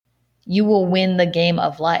you will win the game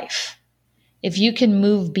of life. If you can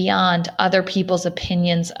move beyond other people's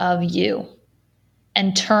opinions of you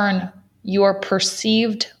and turn your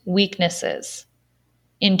perceived weaknesses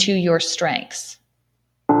into your strengths.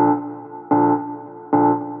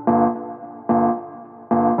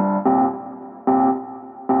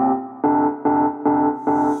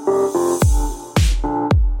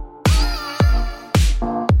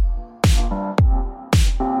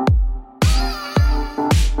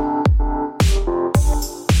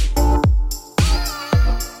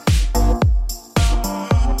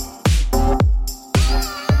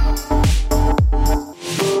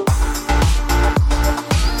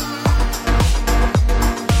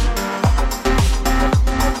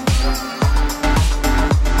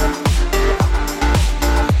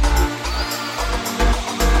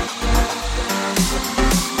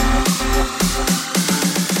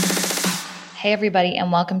 Hey everybody,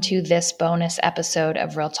 and welcome to this bonus episode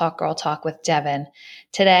of Real Talk Girl Talk with Devin.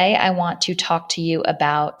 Today, I want to talk to you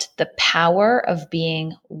about the power of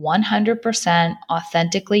being 100%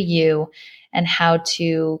 authentically you and how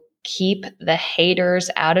to keep the haters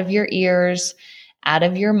out of your ears, out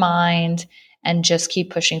of your mind, and just keep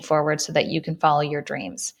pushing forward so that you can follow your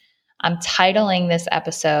dreams. I'm titling this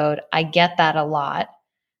episode, I Get That a Lot,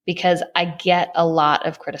 because I get a lot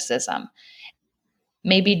of criticism.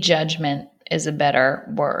 Maybe judgment is a better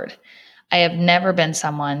word. I have never been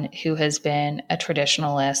someone who has been a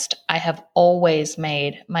traditionalist. I have always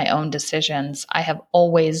made my own decisions. I have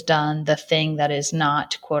always done the thing that is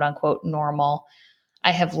not quote unquote normal.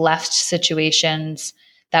 I have left situations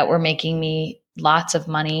that were making me lots of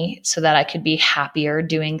money so that I could be happier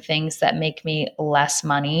doing things that make me less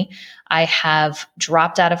money. I have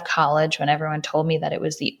dropped out of college when everyone told me that it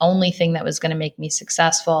was the only thing that was going to make me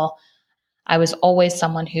successful. I was always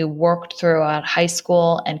someone who worked throughout high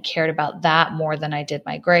school and cared about that more than I did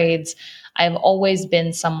my grades. I've always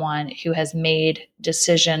been someone who has made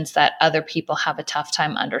decisions that other people have a tough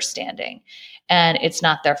time understanding. And it's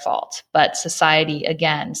not their fault. But society,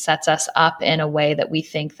 again, sets us up in a way that we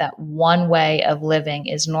think that one way of living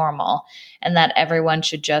is normal and that everyone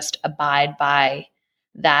should just abide by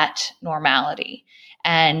that normality.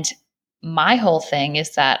 And my whole thing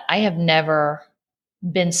is that I have never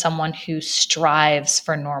been someone who strives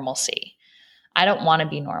for normalcy. I don't want to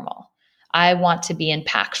be normal. I want to be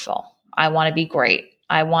impactful. I want to be great.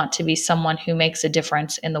 I want to be someone who makes a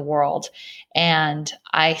difference in the world. And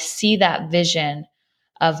I see that vision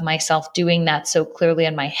of myself doing that so clearly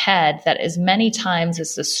in my head that as many times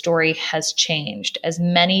as the story has changed, as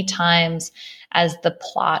many times as the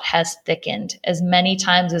plot has thickened, as many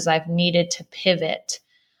times as I've needed to pivot,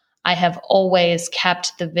 I have always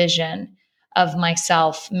kept the vision of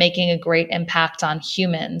myself making a great impact on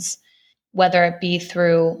humans, whether it be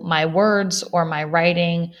through my words or my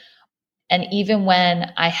writing. And even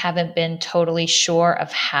when I haven't been totally sure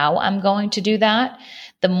of how I'm going to do that,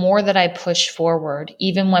 the more that I push forward,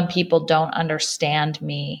 even when people don't understand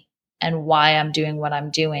me and why I'm doing what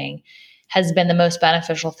I'm doing, has been the most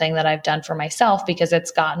beneficial thing that I've done for myself, because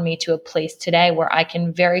it's gotten me to a place today where I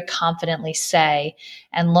can very confidently say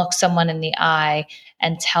and look someone in the eye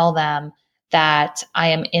and tell them that I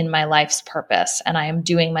am in my life's purpose and I am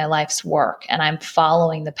doing my life's work and I'm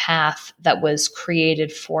following the path that was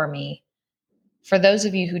created for me. For those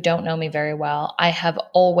of you who don't know me very well, I have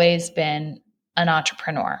always been an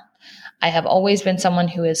entrepreneur. I have always been someone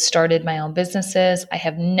who has started my own businesses. I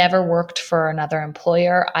have never worked for another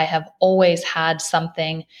employer. I have always had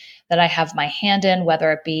something that I have my hand in,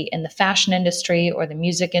 whether it be in the fashion industry or the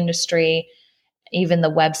music industry, even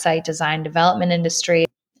the website design development industry.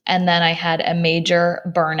 And then I had a major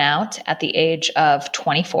burnout at the age of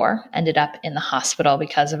 24, ended up in the hospital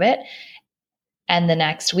because of it. And the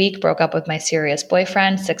next week broke up with my serious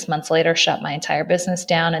boyfriend. 6 months later, shut my entire business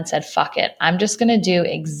down and said, fuck it. I'm just going to do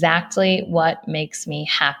exactly what makes me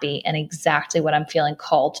happy and exactly what I'm feeling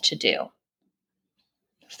called to do.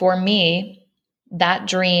 For me, that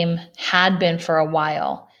dream had been for a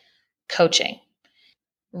while coaching.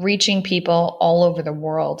 Reaching people all over the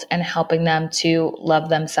world and helping them to love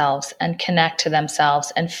themselves and connect to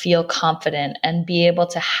themselves and feel confident and be able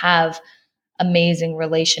to have amazing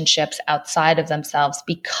relationships outside of themselves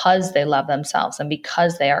because they love themselves and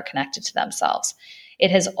because they are connected to themselves.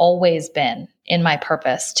 It has always been in my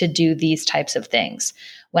purpose to do these types of things.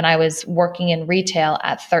 When I was working in retail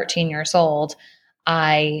at 13 years old,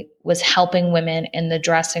 I was helping women in the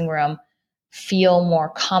dressing room feel more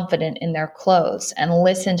confident in their clothes and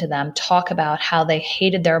listen to them talk about how they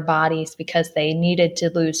hated their bodies because they needed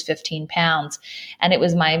to lose 15 pounds. And it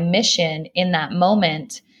was my mission in that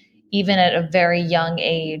moment, even at a very young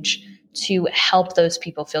age, to help those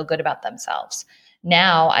people feel good about themselves.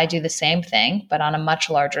 Now I do the same thing, but on a much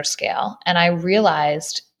larger scale. And I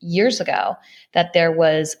realized years ago that there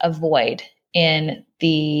was a void in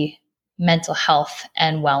the mental health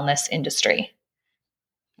and wellness industry.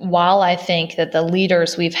 While I think that the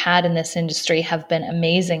leaders we've had in this industry have been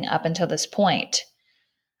amazing up until this point,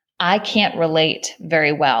 I can't relate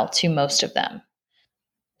very well to most of them.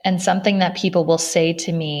 And something that people will say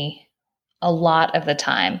to me a lot of the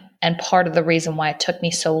time, and part of the reason why it took me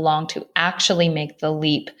so long to actually make the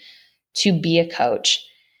leap to be a coach,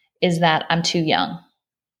 is that I'm too young.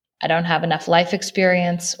 I don't have enough life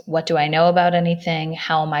experience. What do I know about anything?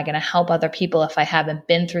 How am I going to help other people if I haven't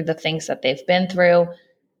been through the things that they've been through,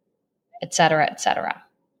 et cetera, et cetera.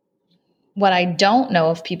 What I don't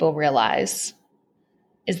know if people realize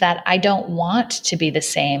is that I don't want to be the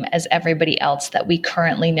same as everybody else that we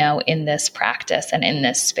currently know in this practice and in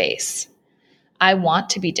this space. I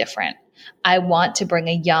want to be different. I want to bring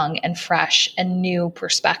a young and fresh and new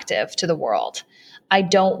perspective to the world. I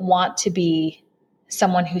don't want to be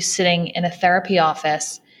someone who's sitting in a therapy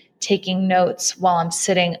office taking notes while I'm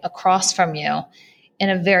sitting across from you in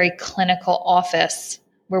a very clinical office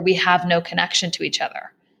where we have no connection to each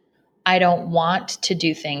other. I don't want to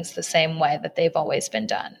do things the same way that they've always been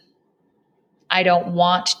done. I don't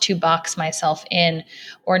want to box myself in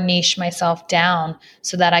or niche myself down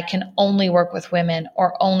so that I can only work with women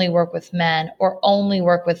or only work with men or only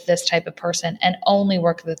work with this type of person and only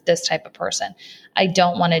work with this type of person. I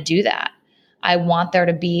don't want to do that. I want there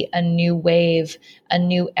to be a new wave, a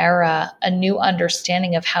new era, a new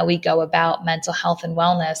understanding of how we go about mental health and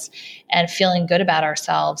wellness and feeling good about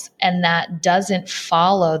ourselves. And that doesn't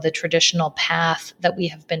follow the traditional path that we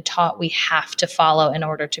have been taught we have to follow in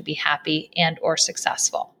order to be happy and or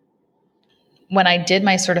successful. When I did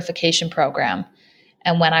my certification program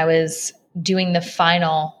and when I was doing the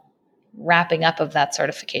final wrapping up of that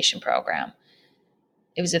certification program,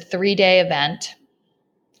 it was a 3-day event.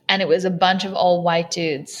 And it was a bunch of old white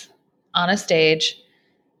dudes on a stage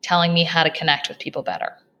telling me how to connect with people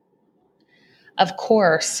better. Of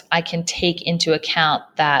course, I can take into account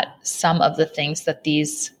that some of the things that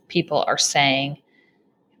these people are saying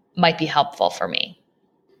might be helpful for me.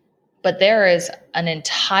 But there is an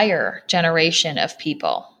entire generation of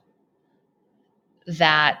people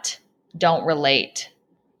that don't relate.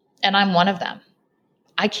 And I'm one of them.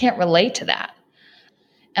 I can't relate to that.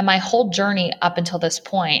 And my whole journey up until this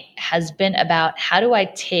point has been about how do I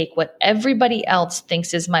take what everybody else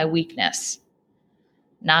thinks is my weakness,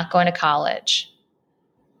 not going to college,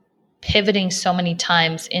 pivoting so many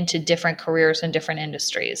times into different careers and different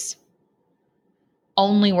industries,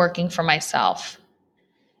 only working for myself,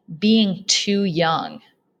 being too young.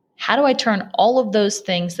 How do I turn all of those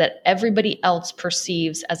things that everybody else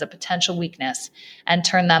perceives as a potential weakness and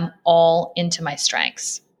turn them all into my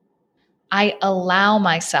strengths? I allow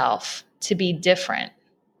myself to be different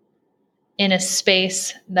in a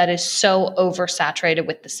space that is so oversaturated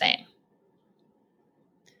with the same.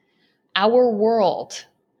 Our world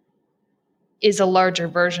is a larger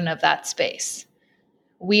version of that space.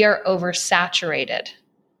 We are oversaturated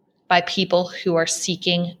by people who are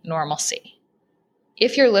seeking normalcy.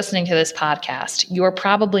 If you're listening to this podcast, you're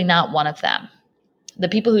probably not one of them. The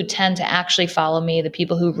people who tend to actually follow me, the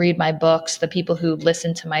people who read my books, the people who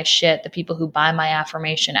listen to my shit, the people who buy my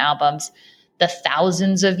affirmation albums, the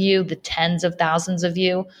thousands of you, the tens of thousands of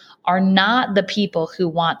you are not the people who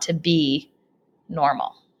want to be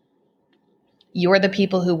normal. You're the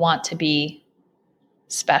people who want to be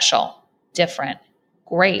special, different,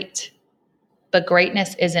 great. But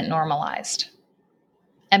greatness isn't normalized.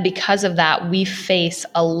 And because of that, we face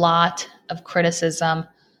a lot of criticism,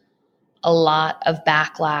 a lot of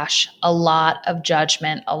backlash, a lot of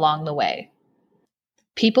judgment along the way.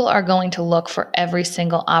 People are going to look for every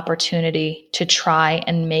single opportunity to try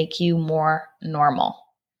and make you more normal.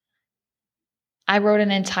 I wrote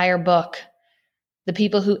an entire book. The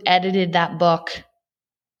people who edited that book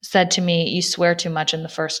said to me, "You swear too much in the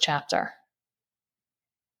first chapter."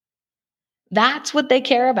 That's what they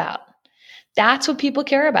care about. That's what people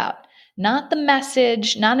care about. Not the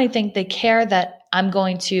message, not anything. They care that I'm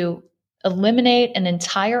going to eliminate an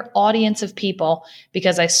entire audience of people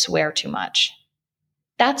because I swear too much.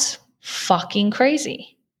 That's fucking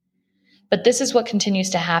crazy. But this is what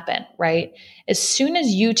continues to happen, right? As soon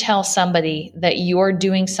as you tell somebody that you're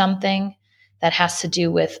doing something that has to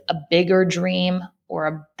do with a bigger dream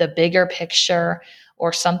or the bigger picture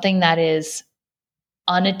or something that is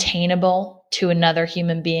unattainable to another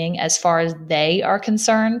human being as far as they are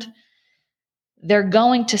concerned, they're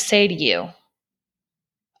going to say to you,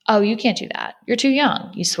 "Oh, you can't do that. You're too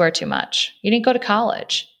young. You swear too much. You didn't go to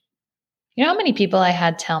college." You know how many people I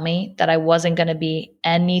had tell me that I wasn't going to be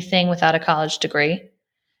anything without a college degree?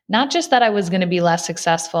 Not just that I was going to be less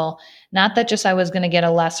successful, not that just I was going to get a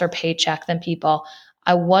lesser paycheck than people.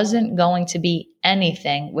 I wasn't going to be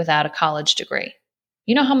anything without a college degree.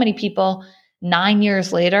 You know how many people 9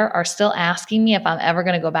 years later are still asking me if I'm ever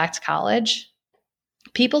going to go back to college?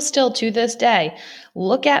 People still to this day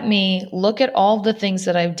look at me, look at all the things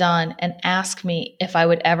that I've done, and ask me if I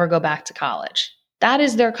would ever go back to college. That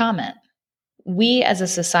is their comment. We as a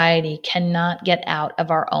society cannot get out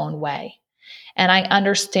of our own way. And I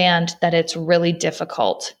understand that it's really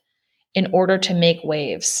difficult in order to make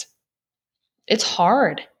waves. It's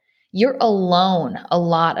hard. You're alone a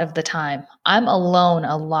lot of the time. I'm alone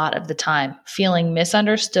a lot of the time, feeling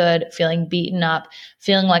misunderstood, feeling beaten up,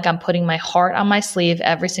 feeling like I'm putting my heart on my sleeve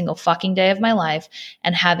every single fucking day of my life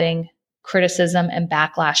and having criticism and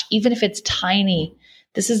backlash, even if it's tiny.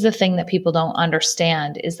 This is the thing that people don't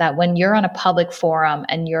understand is that when you're on a public forum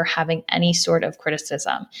and you're having any sort of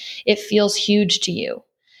criticism, it feels huge to you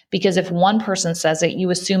because if one person says it, you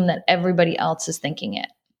assume that everybody else is thinking it.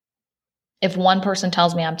 If one person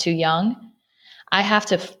tells me I'm too young, I have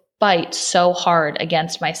to fight so hard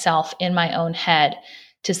against myself in my own head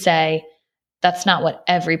to say, that's not what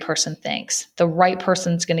every person thinks. The right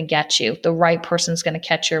person's going to get you. The right person's going to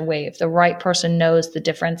catch your wave. The right person knows the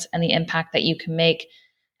difference and the impact that you can make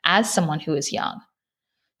as someone who is young.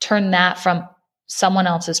 Turn that from someone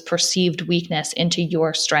else's perceived weakness into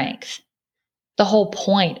your strength. The whole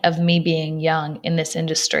point of me being young in this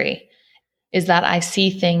industry is that I see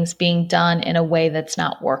things being done in a way that's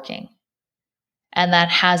not working. And that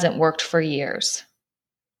hasn't worked for years.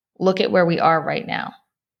 Look at where we are right now.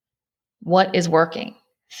 What is working?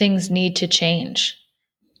 Things need to change.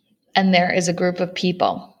 And there is a group of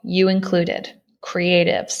people, you included,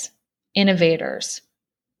 creatives, innovators,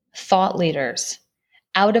 thought leaders,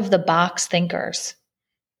 out of the box thinkers,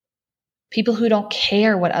 people who don't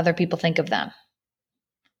care what other people think of them.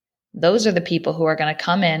 Those are the people who are going to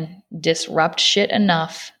come in, disrupt shit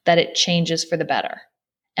enough that it changes for the better.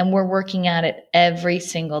 And we're working at it every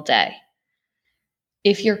single day.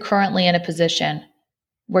 If you're currently in a position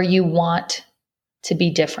where you want to be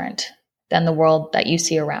different than the world that you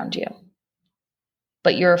see around you,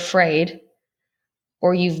 but you're afraid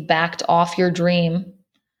or you've backed off your dream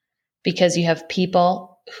because you have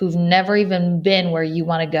people who've never even been where you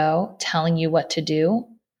want to go telling you what to do,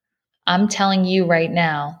 I'm telling you right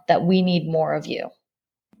now that we need more of you.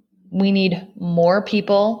 We need more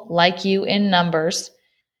people like you in numbers,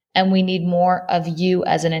 and we need more of you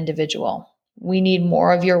as an individual. We need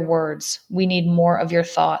more of your words. We need more of your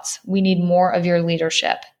thoughts. We need more of your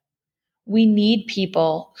leadership. We need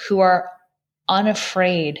people who are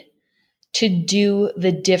unafraid to do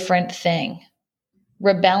the different thing.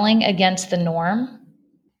 Rebelling against the norm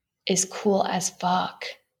is cool as fuck.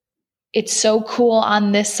 It's so cool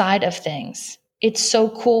on this side of things. It's so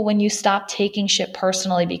cool when you stop taking shit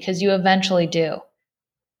personally because you eventually do.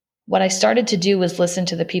 What I started to do was listen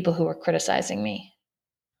to the people who were criticizing me.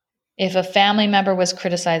 If a family member was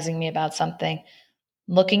criticizing me about something,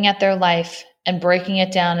 looking at their life and breaking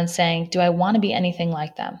it down and saying, do I want to be anything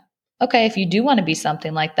like them? Okay, if you do want to be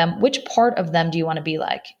something like them, which part of them do you want to be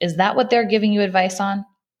like? Is that what they're giving you advice on?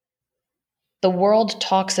 The world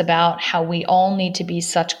talks about how we all need to be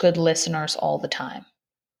such good listeners all the time.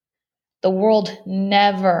 The world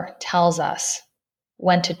never tells us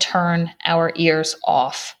when to turn our ears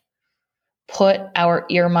off. Put our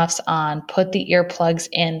earmuffs on, put the earplugs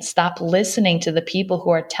in, stop listening to the people who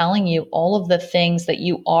are telling you all of the things that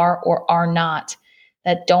you are or are not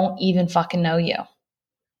that don't even fucking know you.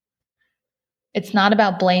 It's not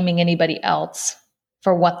about blaming anybody else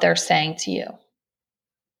for what they're saying to you.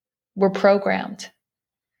 We're programmed.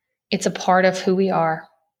 It's a part of who we are.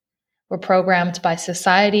 We're programmed by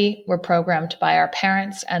society. We're programmed by our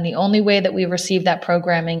parents. And the only way that we receive that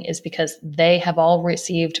programming is because they have all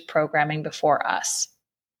received programming before us.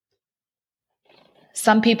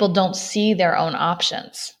 Some people don't see their own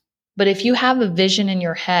options. But if you have a vision in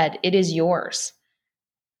your head, it is yours.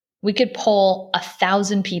 We could poll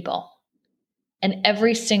 1,000 people, and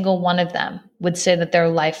every single one of them would say that their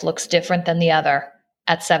life looks different than the other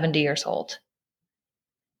at 70 years old.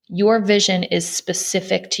 Your vision is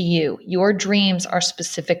specific to you. Your dreams are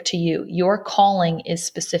specific to you. Your calling is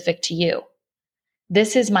specific to you.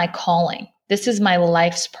 This is my calling. This is my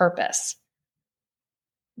life's purpose.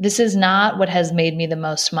 This is not what has made me the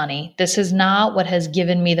most money. This is not what has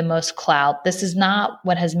given me the most clout. This is not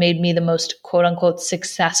what has made me the most quote unquote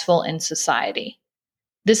successful in society.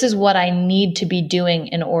 This is what I need to be doing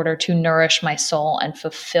in order to nourish my soul and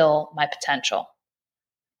fulfill my potential.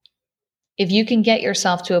 If you can get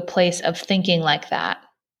yourself to a place of thinking like that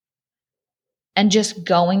and just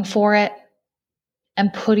going for it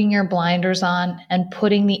and putting your blinders on and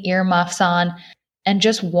putting the earmuffs on and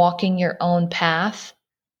just walking your own path,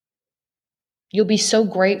 you'll be so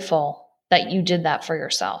grateful that you did that for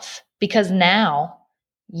yourself. Because now,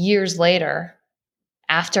 years later,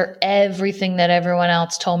 after everything that everyone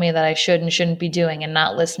else told me that I should and shouldn't be doing and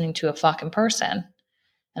not listening to a fucking person,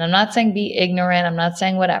 and I'm not saying be ignorant, I'm not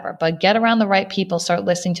saying whatever, but get around the right people, start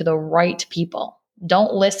listening to the right people.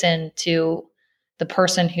 Don't listen to the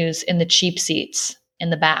person who's in the cheap seats in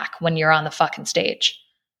the back when you're on the fucking stage.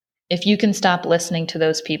 If you can stop listening to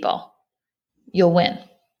those people, you'll win.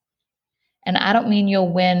 And I don't mean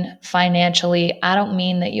you'll win financially. I don't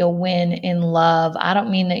mean that you'll win in love. I don't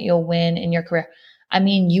mean that you'll win in your career. I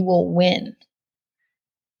mean, you will win.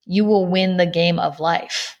 You will win the game of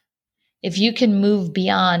life. If you can move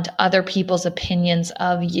beyond other people's opinions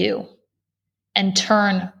of you and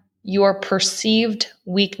turn your perceived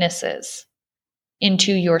weaknesses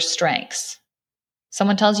into your strengths.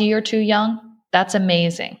 Someone tells you you're too young, that's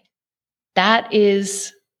amazing. That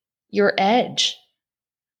is your edge.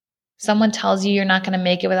 Someone tells you you're not going to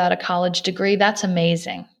make it without a college degree, that's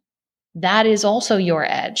amazing. That is also your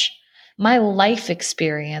edge. My life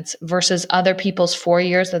experience versus other people's 4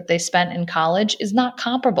 years that they spent in college is not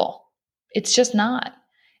comparable. It's just not.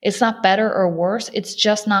 It's not better or worse. It's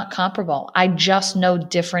just not comparable. I just know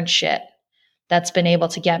different shit that's been able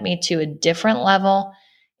to get me to a different level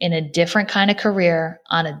in a different kind of career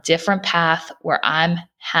on a different path where I'm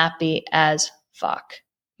happy as fuck.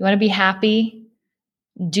 You want to be happy?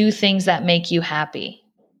 Do things that make you happy.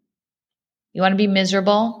 You want to be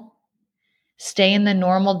miserable? Stay in the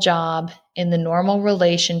normal job, in the normal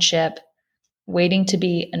relationship, waiting to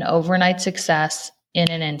be an overnight success in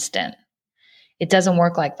an instant. It doesn't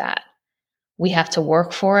work like that. We have to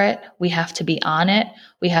work for it. We have to be on it.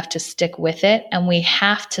 We have to stick with it. And we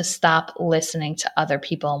have to stop listening to other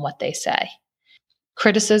people and what they say.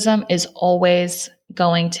 Criticism is always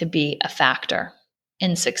going to be a factor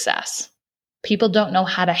in success. People don't know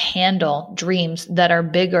how to handle dreams that are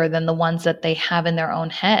bigger than the ones that they have in their own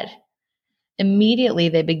head. Immediately,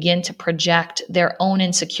 they begin to project their own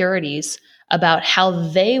insecurities about how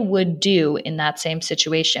they would do in that same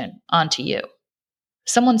situation onto you.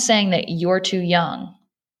 Someone saying that you're too young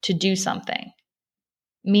to do something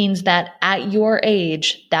means that at your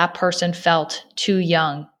age, that person felt too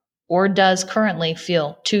young or does currently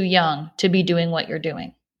feel too young to be doing what you're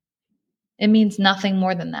doing. It means nothing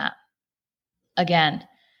more than that. Again,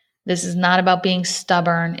 this is not about being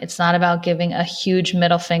stubborn. It's not about giving a huge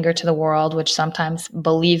middle finger to the world, which sometimes,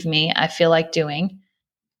 believe me, I feel like doing.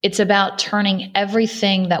 It's about turning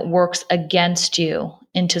everything that works against you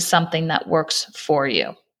into something that works for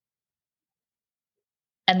you.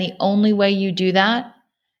 And the only way you do that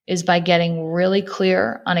is by getting really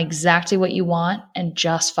clear on exactly what you want and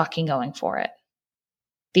just fucking going for it.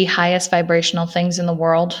 The highest vibrational things in the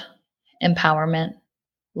world: empowerment,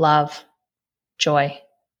 love, joy,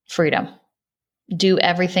 freedom. Do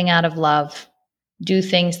everything out of love. Do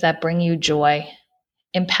things that bring you joy.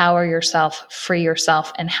 Empower yourself, free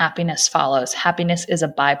yourself, and happiness follows. Happiness is a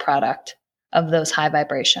byproduct of those high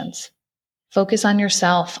vibrations. Focus on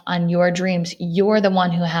yourself, on your dreams. You're the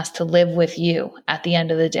one who has to live with you at the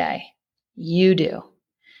end of the day. You do.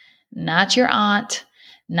 Not your aunt,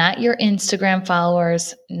 not your Instagram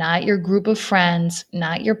followers, not your group of friends,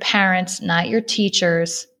 not your parents, not your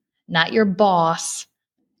teachers, not your boss.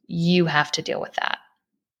 You have to deal with that.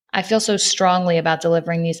 I feel so strongly about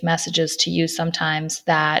delivering these messages to you sometimes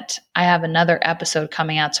that I have another episode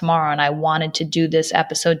coming out tomorrow, and I wanted to do this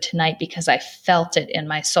episode tonight because I felt it in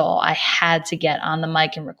my soul. I had to get on the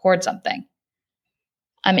mic and record something.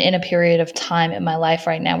 I'm in a period of time in my life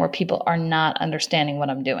right now where people are not understanding what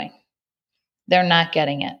I'm doing. They're not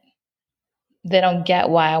getting it. They don't get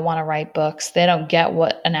why I want to write books. They don't get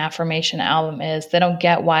what an affirmation album is. They don't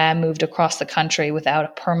get why I moved across the country without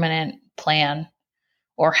a permanent plan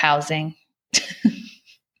or housing.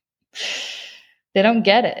 They don't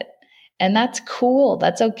get it. And that's cool.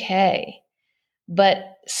 That's okay.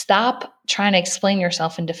 But stop trying to explain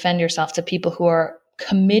yourself and defend yourself to people who are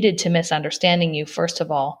committed to misunderstanding you, first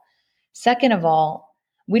of all. Second of all,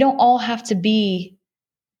 we don't all have to be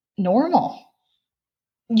normal.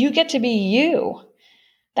 You get to be you.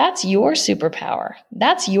 That's your superpower.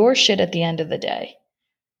 That's your shit at the end of the day.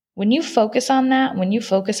 When you focus on that, when you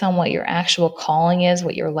focus on what your actual calling is,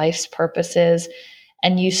 what your life's purpose is,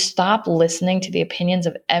 and you stop listening to the opinions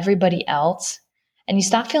of everybody else, and you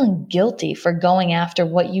stop feeling guilty for going after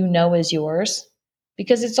what you know is yours,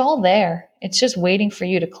 because it's all there. It's just waiting for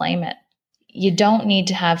you to claim it. You don't need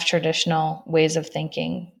to have traditional ways of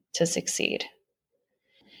thinking to succeed.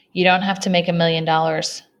 You don't have to make $1 million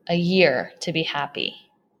a year to be happy.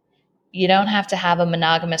 You don't have to have a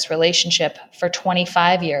monogamous relationship for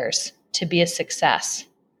 25 years to be a success.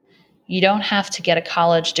 You don't have to get a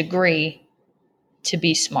college degree to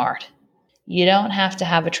be smart. You don't have to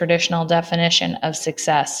have a traditional definition of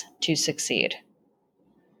success to succeed.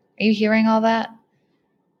 Are you hearing all that?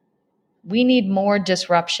 We need more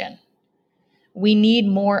disruption. We need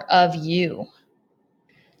more of you.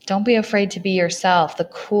 Don't be afraid to be yourself, the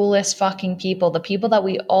coolest fucking people, the people that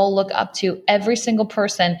we all look up to, every single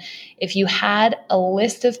person. If you had a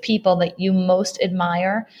list of people that you most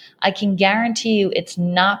admire, I can guarantee you it's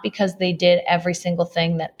not because they did every single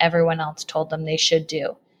thing that everyone else told them they should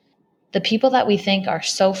do. The people that we think are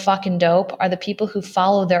so fucking dope are the people who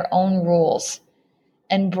follow their own rules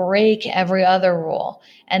and break every other rule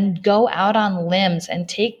and go out on limbs and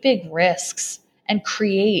take big risks and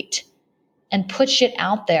create and put shit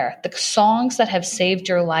out there. The songs that have saved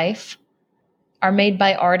your life are made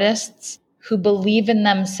by artists who believe in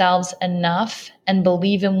themselves enough and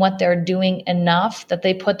believe in what they're doing enough that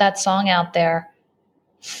they put that song out there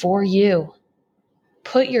for you.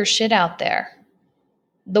 Put your shit out there.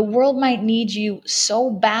 The world might need you so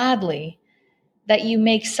badly that you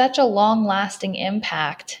make such a long-lasting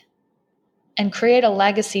impact and create a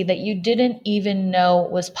legacy that you didn't even know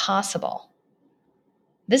was possible.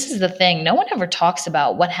 This is the thing. No one ever talks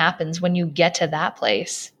about what happens when you get to that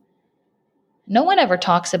place. No one ever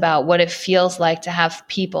talks about what it feels like to have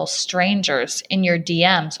people, strangers, in your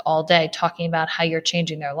DMs all day talking about how you're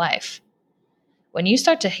changing their life. When you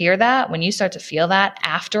start to hear that, when you start to feel that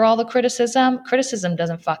after all the criticism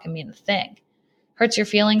doesn't fucking mean a thing. Hurts your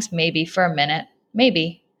feelings? Maybe for a minute.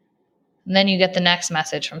 Maybe. And then you get the next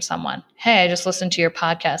message from someone. Hey, I just listened to your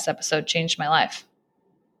podcast episode, changed my life.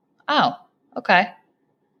 Oh, okay.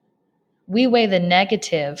 We weigh the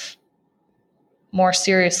negative more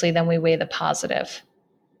seriously than we weigh the positive.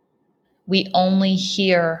 We only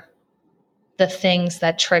hear the things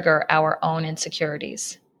that trigger our own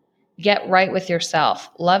insecurities. Get right with yourself.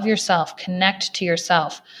 Love yourself. Connect to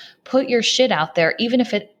yourself. Put your shit out there, even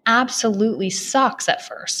if it absolutely sucks at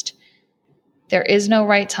first. There is no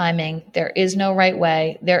right timing. There is no right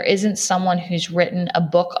way. There isn't someone who's written a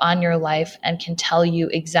book on your life and can tell you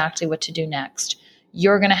exactly what to do next.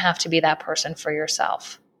 You're going to have to be that person for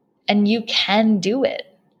yourself. And you can do it.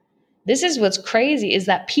 This is what's crazy, is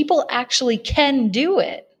that people actually can do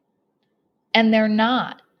it. And they're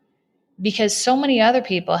not. Because so many other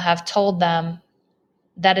people have told them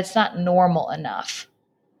that it's not normal enough.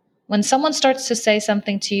 When someone starts to say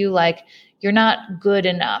something to you like, you're not good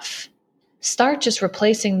enough, start just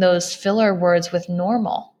replacing those filler words with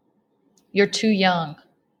normal. You're too young.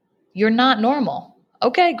 You're not normal.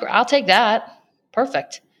 Okay, I'll take that.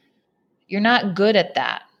 Perfect. You're not good at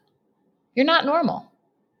that. You're not normal.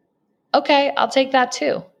 Okay, I'll take that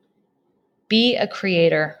too. Be a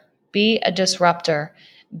creator. Be a disruptor.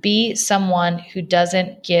 Be someone who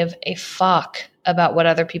doesn't give a fuck about what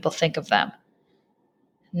other people think of them.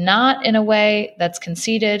 Not in a way that's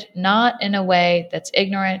conceited, not in a way that's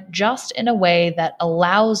ignorant, just in a way that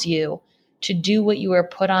allows you to do what you were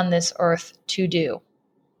put on this earth to do.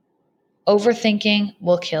 Overthinking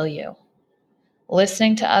will kill you.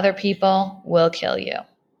 Listening to other people will kill you.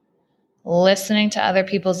 Listening to other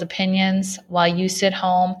people's opinions while you sit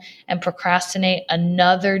home and procrastinate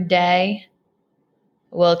another day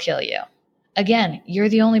will kill you. Again, you're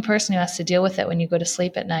the only person who has to deal with it when you go to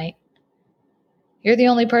sleep at night. You're the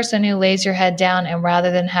only person who lays your head down and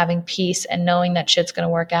rather than having peace and knowing that shit's going to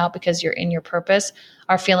work out because you're in your purpose,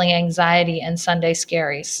 are feeling anxiety and Sunday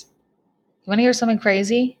scaries. You want to hear something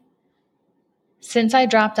crazy? Since I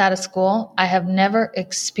dropped out of school, I have never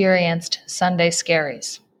experienced Sunday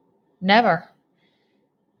scaries. Never.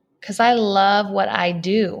 Because I love what I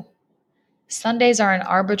do. Sundays are an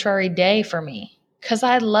arbitrary day for me. Because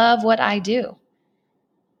I love what I do.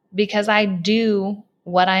 Because I do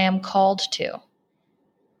what I am called to.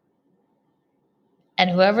 And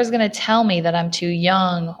whoever's going to tell me that I'm too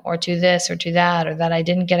young or too this or too that, or that I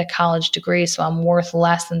didn't get a college degree so I'm worth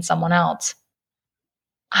less than someone else,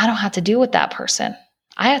 I don't have to deal with that person.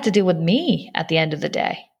 I have to deal with me at the end of the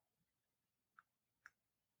day.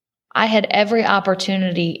 I had every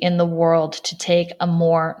opportunity in the world to take a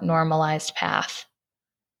more normalized path.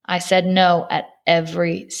 I said no at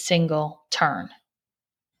every single turn.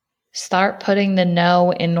 Start putting the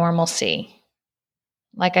no in normalcy.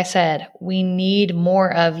 Like I said, we need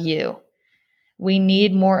more of you. We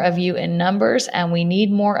need more of you in numbers, and we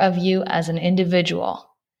need more of you as an individual.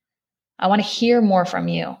 I want to hear more from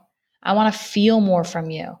you. I want to feel more from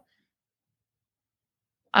you.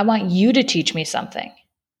 I want you to teach me something.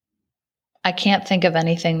 I can't think of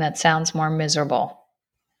anything that sounds more miserable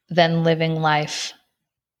than living life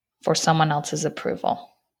for someone else's approval.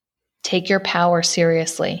 Take your power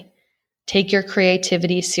seriously. Take your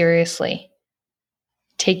creativity seriously.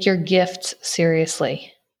 Take your gifts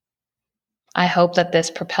seriously. I hope that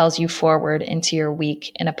this propels you forward into your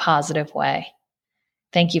week in a positive way.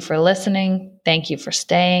 Thank you for listening. Thank you for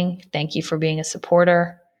staying. Thank you for being a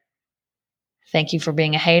supporter. Thank you for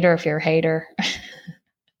being a hater if you're a hater.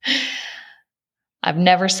 I've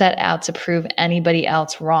never set out to prove anybody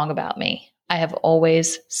else wrong about me. I have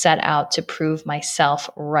always set out to prove myself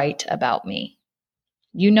right about me.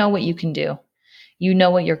 You know what you can do. You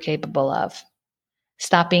know what you're capable of.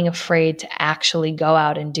 Stop being afraid to actually go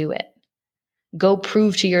out and do it. Go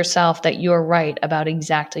prove to yourself that you're right about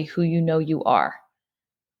exactly who you know you are.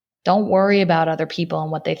 Don't worry about other people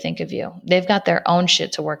and what they think of you. They've got their own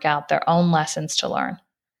shit to work out, their own lessons to learn.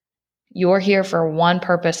 You're here for one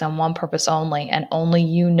purpose and one purpose only, and only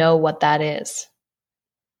you know what that is.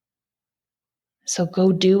 So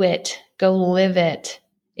go do it. Go live it.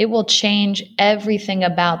 It will change everything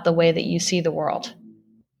about the way that you see the world.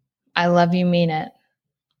 I love you, mean it.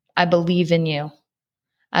 I believe in you.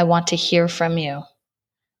 I want to hear from you.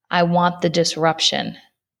 I want the disruption.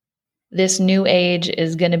 This new age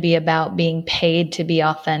is going to be about being paid to be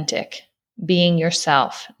authentic, being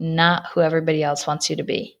yourself, not who everybody else wants you to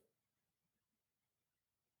be.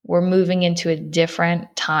 We're moving into a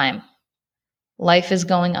different time. Life is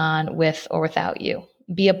going on with or without you.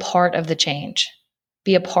 Be a part of the change.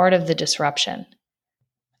 Be a part of the disruption.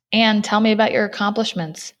 And tell me about your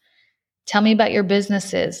accomplishments. Tell me about your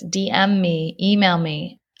businesses. DM me, email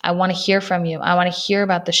me. I want to hear from you. I want to hear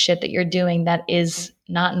about the shit that you're doing that is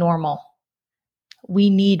not normal. We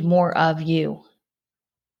need more of you.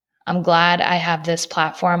 I'm glad I have this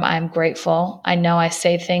platform. I'm grateful. I know I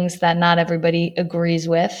say things that not everybody agrees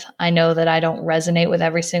with. I know that I don't resonate with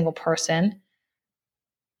every single person.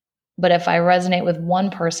 But if I resonate with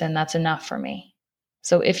one person, that's enough for me.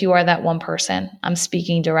 So if you are that one person, I'm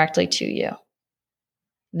speaking directly to you.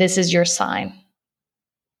 This is your sign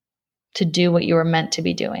to do what you were meant to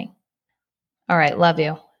be doing. All right, love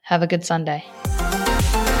you. Have a good Sunday.